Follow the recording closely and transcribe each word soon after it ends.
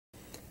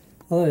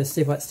Hello,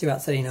 Steve White, Steve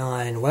White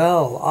 39.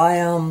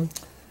 Well,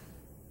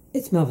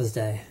 it's Mother's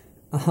Day.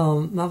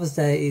 Mother's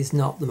Day is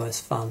not the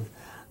most fun.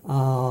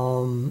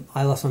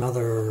 I lost my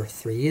mother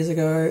 3 years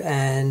ago,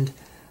 and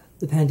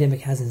the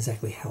pandemic hasn't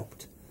exactly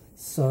helped.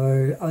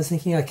 So I was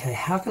thinking, okay,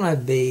 how can I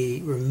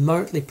be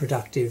remotely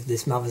productive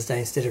this Mother's Day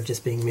instead of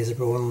just being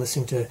miserable and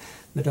listening to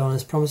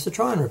Madonna's Promise to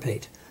Try and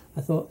Repeat?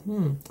 I thought,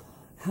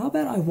 how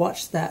about I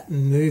watch that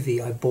movie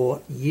I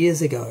bought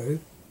years ago,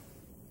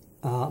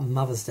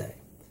 Mother's Day.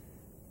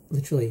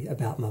 Literally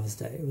about Mother's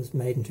Day. It was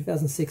made in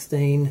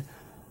 2016.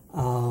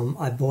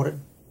 I bought it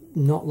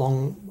not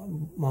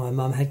long. My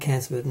mum had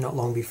cancer, but not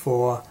long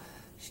before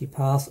she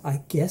passed.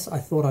 I guess I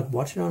thought I'd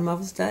watch it on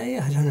Mother's Day.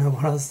 I don't know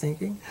what I was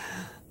thinking.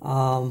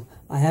 I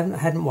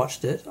hadn't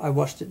watched it. I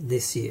watched it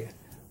this year.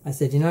 I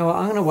said, you know what,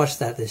 I'm going to watch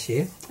that this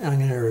year, and I'm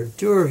going to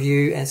do a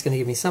review, and it's going to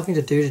give me something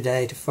to do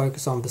today to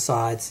focus on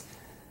besides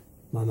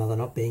my mother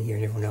not being here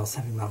and everyone else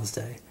having Mother's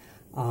Day.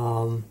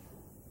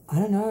 I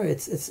don't know.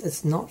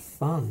 It's not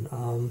fun.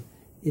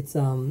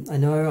 I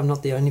know I'm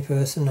not the only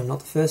person. I'm not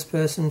the first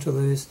person to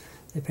lose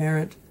their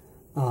parent.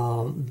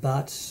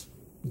 But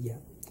yeah,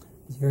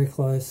 I was very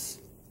close,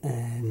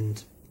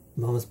 and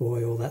mama's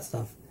boy, all that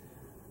stuff.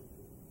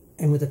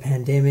 And with the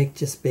pandemic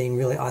just being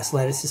really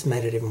isolated, it's just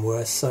made it even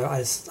worse. So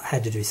I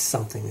had to do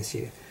something this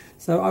year.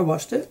 So I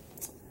watched it.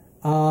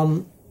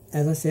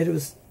 As I said, it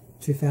was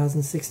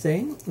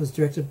 2016. It was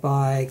directed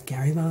by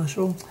Gary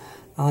Marshall.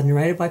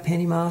 Narrated by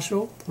Penny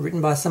Marshall, written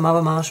by some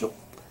other Marshall.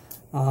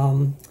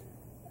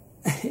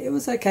 It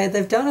was okay.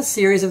 They've done a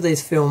series of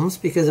these films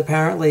because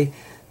apparently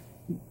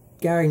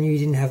Gary knew he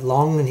didn't have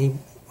long, and he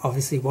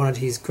obviously wanted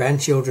his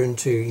grandchildren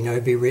to,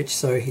 be rich,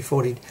 so he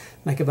thought he'd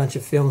make a bunch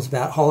of films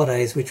about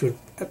holidays which would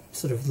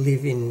sort of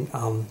live in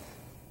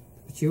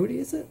perpetuity,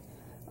 is it?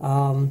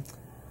 So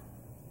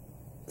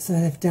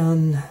they've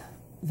done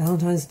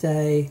Valentine's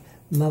Day,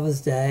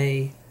 Mother's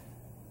Day,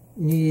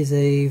 New Year's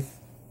Eve.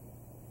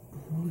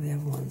 What were the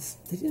other ones?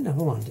 They did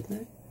another one, didn't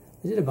they?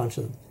 They did a bunch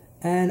of them.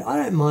 And I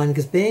don't mind,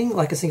 because being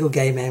like a single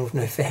gay man with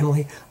no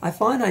family, I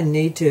find I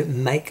need to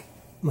make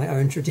my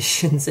own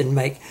traditions and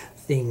make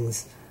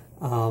things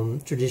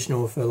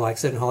traditional for like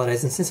certain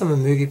holidays. And since I'm a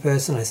movie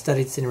person, I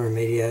studied cinema and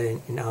media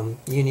in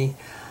uni,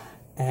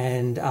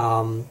 and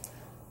I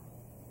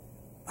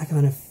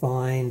kind of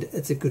find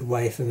it's a good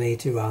way for me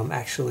to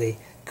actually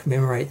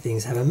commemorate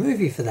things, have a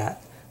movie for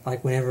that.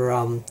 Like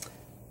whenever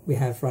we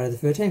have Friday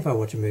the 13th, I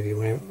watch a movie.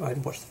 Whenever I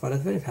watch the Friday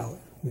the 13th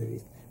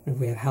movies. Whenever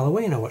we have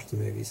Halloween, I watch the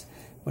movies.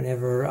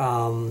 Whenever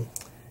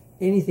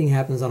anything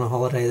happens on a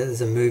holiday that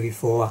there's a movie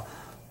for,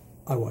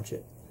 I watch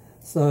it.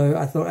 So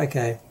I thought,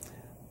 okay,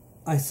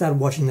 I started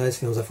watching those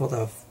films. I thought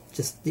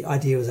the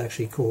idea was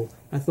actually cool.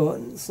 I thought,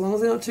 as long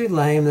as they're not too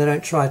lame, they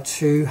don't try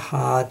too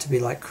hard to be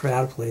like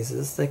crowd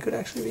pleasers, they could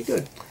actually be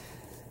good.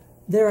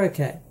 They're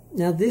okay.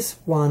 Now this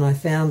one I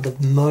found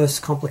the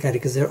most complicated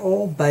because they're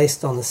all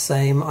based on the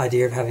same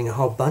idea of having a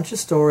whole bunch of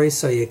stories,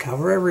 so you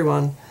cover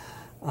everyone,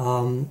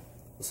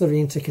 sort of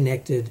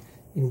interconnected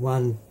in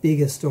one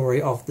bigger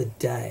story of the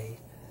day.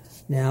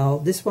 Now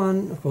this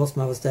one, of course,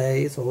 Mother's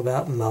Day, it's all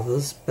about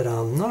mothers, but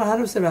not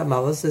 100% about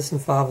mothers. There's some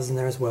fathers in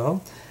there as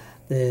well.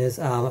 There's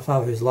a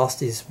father who's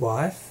lost his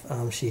wife.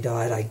 She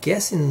died, I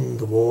guess, in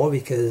the war,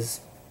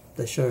 because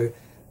they show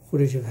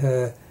footage of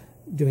her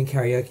doing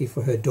karaoke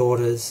for her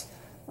daughters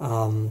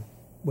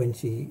when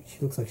she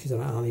looks like she's on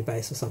an army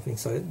base or something,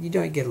 so you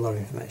don't get a lot of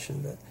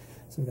information. But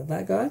so we've got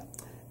that guy,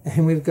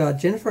 and we've got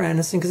Jennifer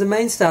Aniston, because the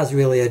main stars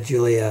really are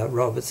Julia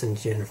Roberts and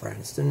Jennifer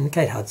Aniston, and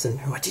Kate Hudson,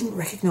 who I didn't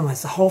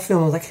recognise the whole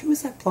film. I was like, who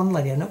is that blonde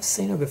lady? I've never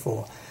seen her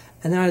before.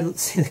 And then I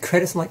see the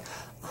credits, I'm like,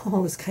 oh,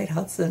 it was Kate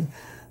Hudson.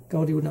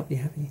 Goldie would not be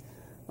happy.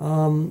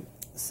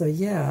 So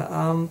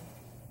yeah,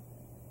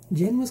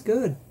 Jen was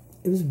good.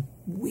 It was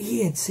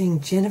weird seeing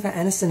Jennifer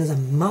Aniston as a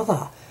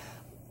mother.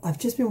 I've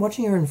just been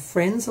watching her in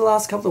Friends the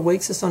last couple of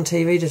weeks, just on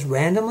TV, just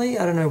randomly.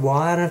 I don't know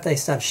why. I don't know if they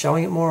started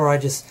showing it more, or I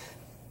just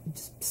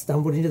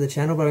stumbled into the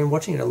channel, but I've been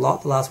watching it a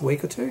lot the last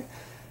week or two.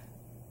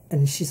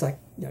 And she's like,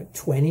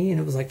 20, and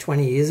it was like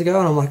 20 years ago,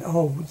 and I'm like,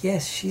 oh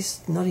yes,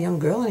 she's not a young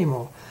girl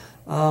anymore.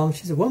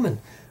 She's a woman.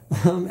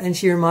 And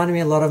she reminded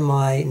me a lot of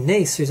my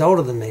niece, who's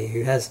older than me,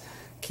 who has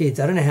kids.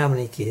 I don't know how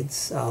many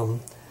kids.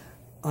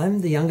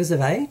 I'm the youngest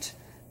of 8,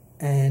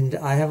 and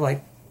I have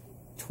like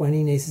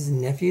 20 nieces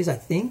and nephews, I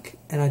think,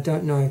 and I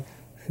don't know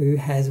who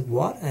has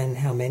what and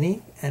how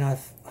many, and I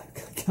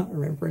can't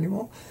remember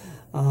anymore.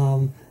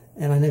 And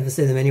I never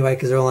see them anyway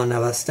because they're all in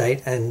another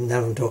state and none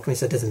of them talk to me,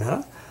 so it doesn't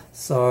matter.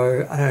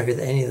 So I don't know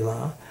who any of them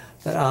are.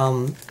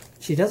 But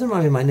she does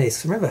remind me of my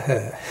niece. Remember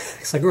her,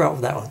 because I grew up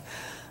with that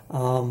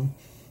one.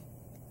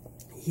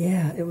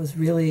 Yeah, it was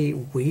really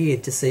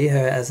weird to see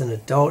her as an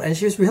adult, and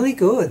she was really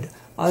good.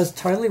 I was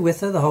totally with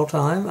her the whole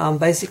time.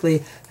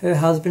 Basically, her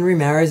husband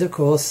remarries, of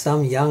course,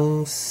 some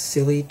young,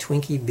 silly,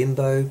 twinkie,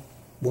 bimbo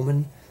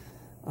woman.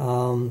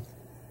 And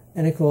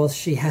of course,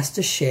 she has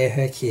to share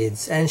her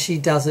kids, and she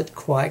does it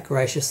quite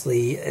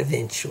graciously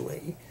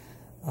eventually.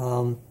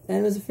 And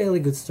it was a fairly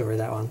good story,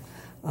 that one.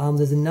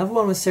 There's another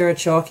one with Sarah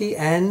Chalke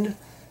and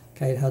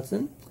Kate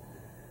Hudson.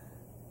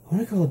 I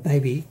want to call her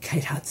baby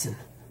Kate Hudson,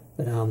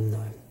 but no,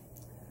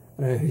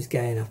 I don't know who's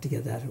gay enough to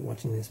get that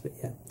watching this, but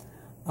yeah.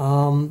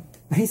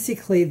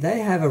 Basically, they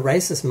have a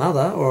racist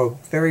mother, or a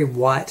very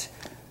white,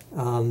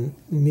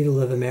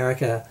 middle of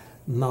America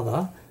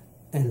mother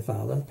and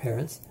father,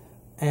 parents,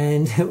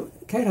 and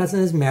Kate Hudson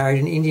has married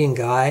an Indian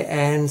guy,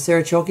 and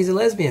Sarah Chalke's a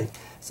lesbian.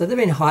 So they've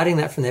been hiding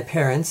that from their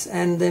parents,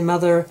 and their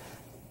mother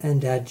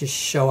and dad just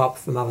show up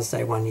for Mother's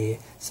Day one year,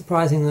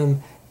 surprising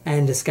them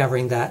and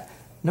discovering that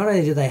not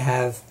only do they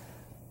have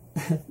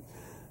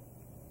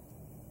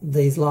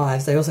these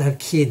lives, they also have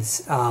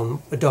kids,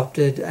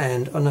 adopted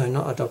and, oh no,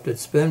 not adopted,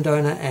 sperm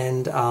donor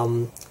and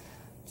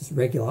just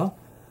regular.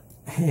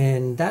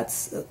 And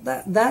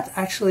that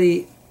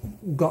actually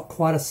got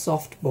quite a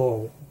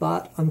softball,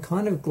 but I'm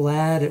kind of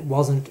glad it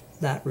wasn't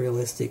that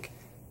realistic,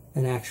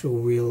 an actual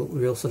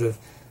real sort of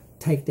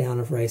takedown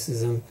of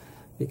racism,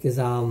 because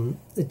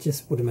it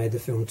just would have made the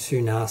film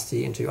too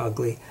nasty and too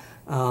ugly.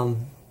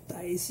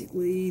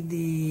 Basically,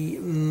 the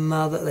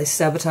mother, they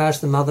sabotage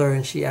the mother,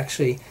 and she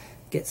actually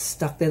gets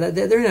stuck there.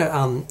 They're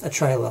in a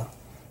trailer,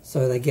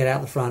 so they get out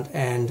the front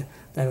and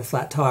they have a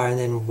flat tire, and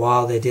then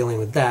while they're dealing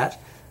with that,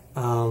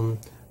 the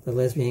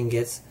lesbian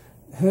gets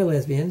her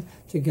lesbian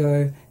to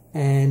go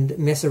and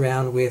mess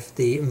around with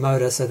the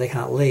motor so they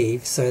can't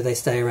leave, so they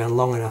stay around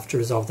long enough to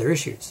resolve their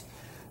issues.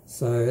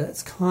 So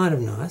that's kind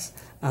of nice.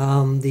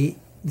 The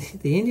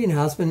Indian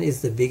husband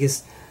is the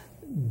biggest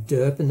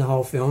derp in the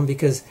whole film,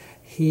 because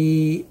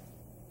he's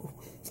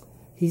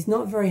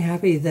not very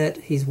happy that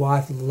his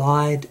wife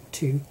lied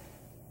to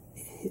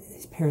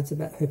her parents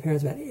about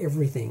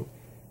everything,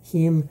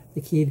 him,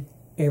 the kid,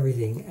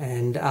 everything,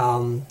 and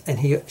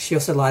she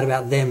also lied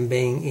about them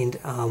being in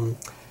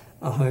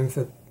a home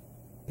for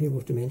people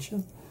with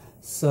dementia.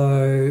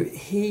 So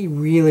he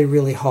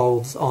really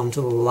holds on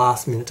to the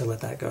last minute to let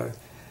that go.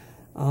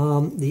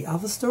 The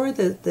other story,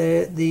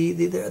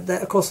 that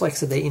of course, like I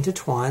said, they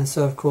intertwine.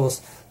 So of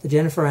course, the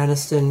Jennifer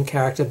Aniston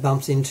character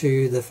bumps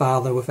into the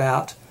father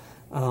without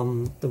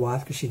the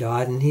wife, because she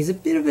died, and he's a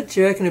bit of a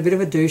jerk and a bit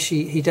of a douche.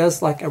 He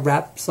does like a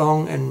rap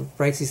song and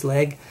breaks his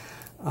leg.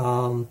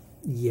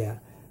 Yeah,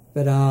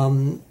 but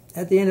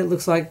at the end it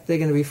looks like they're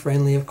going to be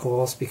friendly, of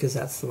course, because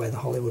that's the way the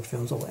Hollywood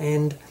films all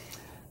end.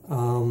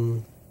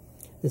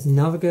 There's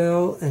another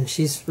girl, and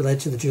she's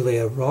related to the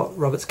Julia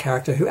Roberts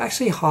character, who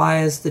actually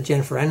hires the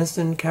Jennifer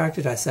Aniston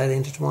character. Did I say they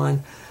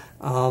intertwine?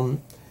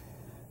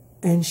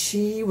 And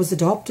she was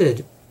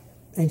adopted,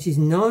 and she's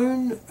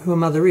known who her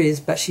mother is,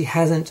 but she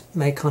hasn't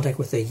made contact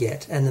with her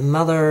yet. And the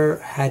mother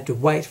had to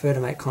wait for her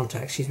to make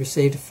contact. She's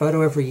received a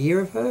photo every year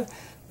of her,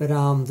 but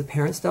the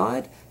parents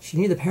died. She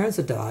knew the parents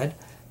had died,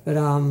 but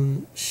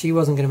she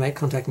wasn't going to make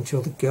contact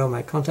until the girl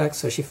made contact.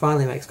 So she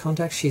finally makes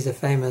contact. She's a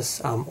famous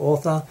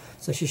author,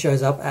 so she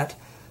shows up at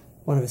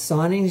one of her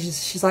signings.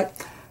 She's like,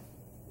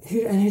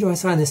 who do I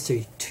sign this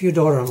to? To your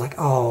daughter. I'm like,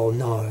 oh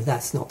no,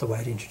 that's not the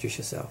way to introduce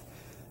yourself.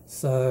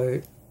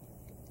 So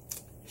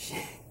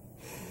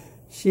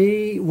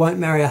she won't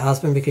marry her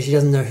husband because she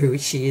doesn't know who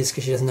she is,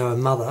 because she doesn't know her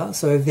mother.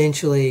 So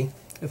eventually,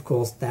 of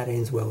course, that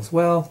ends well as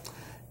well.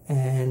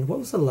 And what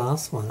was the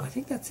last one? I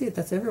think that's it.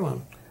 That's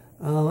everyone.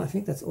 I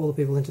think that's all the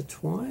people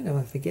intertwined. Am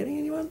I forgetting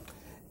anyone?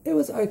 It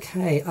was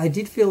okay. I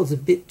did feel it was a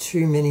bit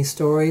too many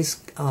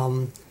stories.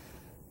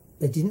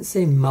 They didn't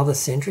seem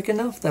mother-centric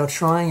enough. They were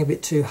trying a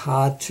bit too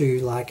hard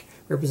to like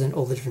represent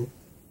all the different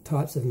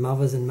types of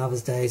mothers and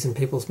Mother's Days and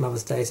people's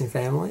Mother's Days and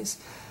families.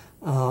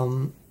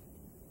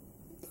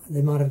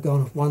 They might have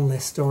gone with one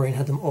less story and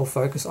had them all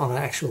focus on an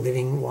actual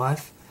living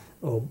wife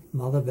or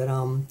mother, but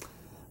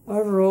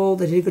overall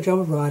they did a good job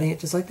of writing it,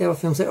 just like the other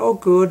films. They're all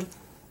good.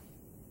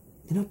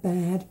 They're not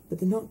bad, but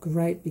they're not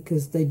great,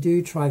 because they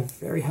do try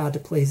very hard to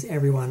please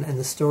everyone, and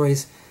the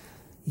stories,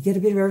 you get a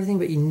bit of everything,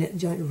 but you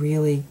don't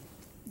really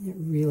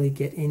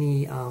get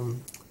any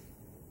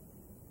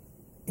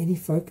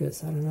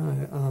focus, I don't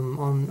know,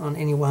 on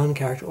any one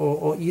character,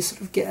 or you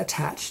sort of get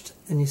attached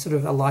and you sort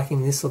of are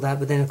liking this or that,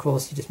 but then of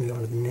course you just move on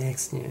to the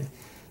next. Yeah,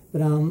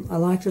 but I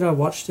liked it. I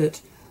watched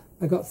it,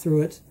 I got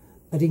through it,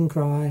 I didn't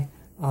cry.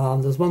 There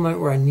was one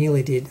moment where I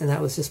nearly did, and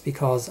that was just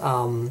because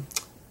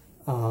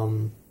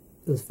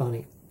it was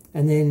funny.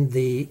 And then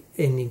the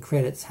ending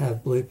credits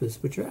have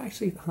bloopers, which are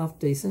actually half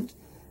decent.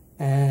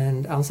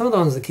 And some of the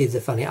ones with the kids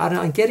are funny.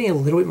 I'm getting a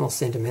little bit more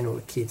sentimental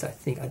with kids, I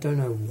think. I don't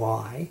know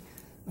why.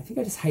 I think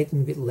I just hate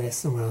them a bit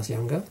less than when I was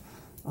younger.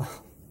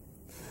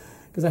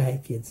 Because I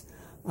hate kids.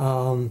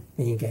 Being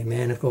a gay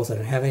man, of course, I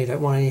don't have any,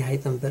 don't want any,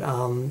 hate them. But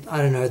I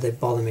don't know, they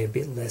bother me a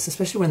bit less,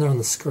 especially when they're on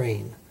the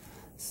screen.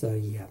 So,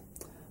 yeah.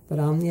 But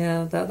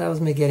yeah, that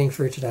was me getting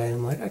through today. And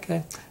I'm like,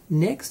 okay.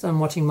 Next, I'm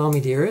watching Mommy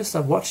Dearest.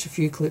 I've watched a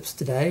few clips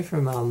today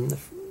from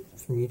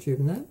YouTube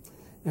and that. And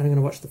I'm going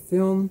to watch the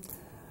film,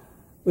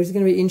 which is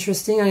going to be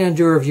interesting. I'm going to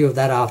do a review of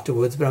that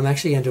afterwards, but I'm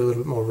actually going to do a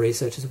little bit more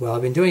research as well.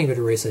 I've been doing a bit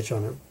of research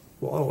on it.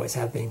 Well, I always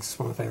have been, 'cause it's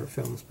one of my favourite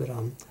films. But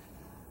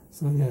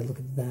so I'm going to look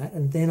at that.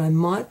 And then I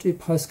might do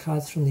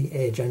Postcards from the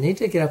Edge. I need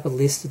to get up a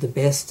list of the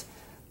best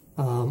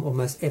or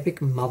most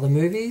epic mother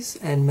movies,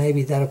 and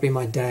maybe that'll be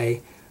my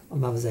day on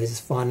Mother's Day,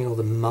 just finding all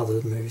the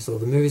mother movies, or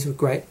the movies with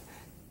great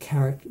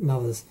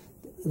mothers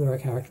that are a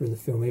character in the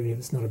film, even if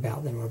it's not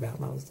about them or about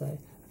Mother's Day.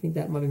 I think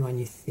that might be my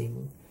new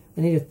thing.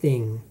 I need a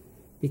thing,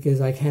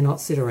 because I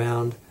cannot sit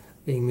around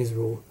being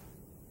miserable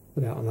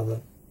about my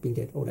mother being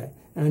dead all day.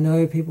 And I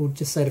know people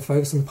just say to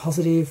focus on the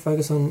positive,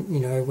 focus on, you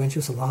know, when she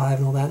was alive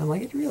and all that. And I'm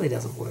like, it really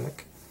doesn't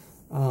work.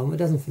 It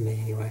doesn't for me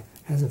anyway.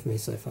 It hasn't for me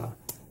so far.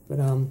 But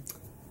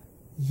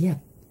yeah,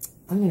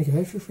 I'm going to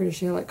go. Feel free to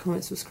share, like,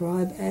 comment,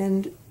 subscribe,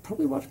 and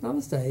probably watch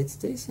Mother's Day. It's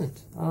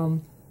decent.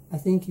 I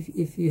think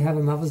if you have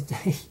a Mother's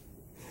Day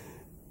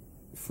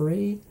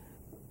free,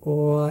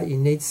 or you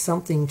need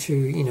something to,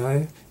 you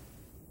know,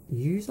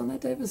 use on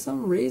that day for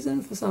some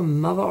reason, for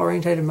some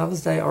mother-orientated,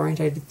 Mother's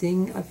Day-orientated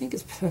thing, I think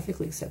it's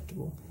perfectly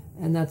acceptable.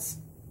 And that's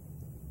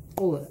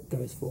all it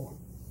goes for.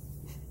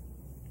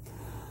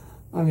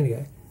 I'm going to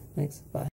go. Thanks. Bye.